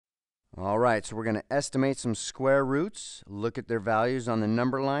All right, so we're going to estimate some square roots, look at their values on the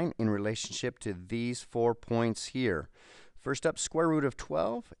number line in relationship to these 4 points here. First up, square root of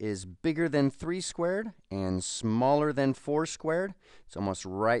 12 is bigger than 3 squared and smaller than 4 squared. It's almost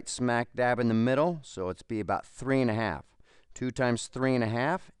right smack dab in the middle, so it's be about 3.5. 2 times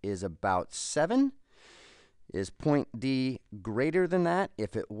 3.5 is about 7. Is point D greater than that?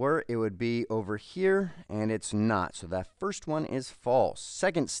 If it were, it would be over here, and it's not. So that first one is false.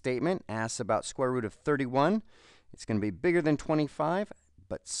 Second statement asks about square root of 31. It's going to be bigger than 25,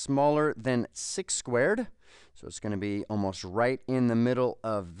 but smaller than 6 squared. So it's going to be almost right in the middle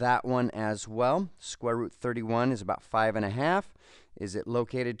of that one as well. Square root 31 is about 5.5. Is it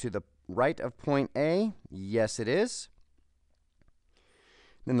located to the right of point A? Yes, it is.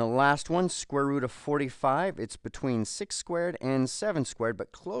 Then the last one, square root of 45, it's between 6 squared and 7 squared,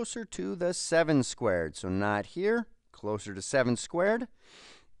 but closer to the 7 squared. So not here, closer to 7 squared.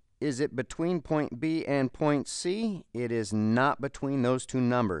 Is it between point B and point C? It is not between those two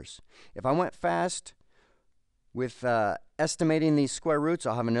numbers. If I went fast with estimating these square roots,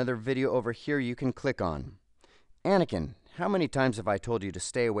 I'll have another video over here you can click on. Anakin, how many times have I told you to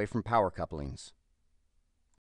stay away from power couplings?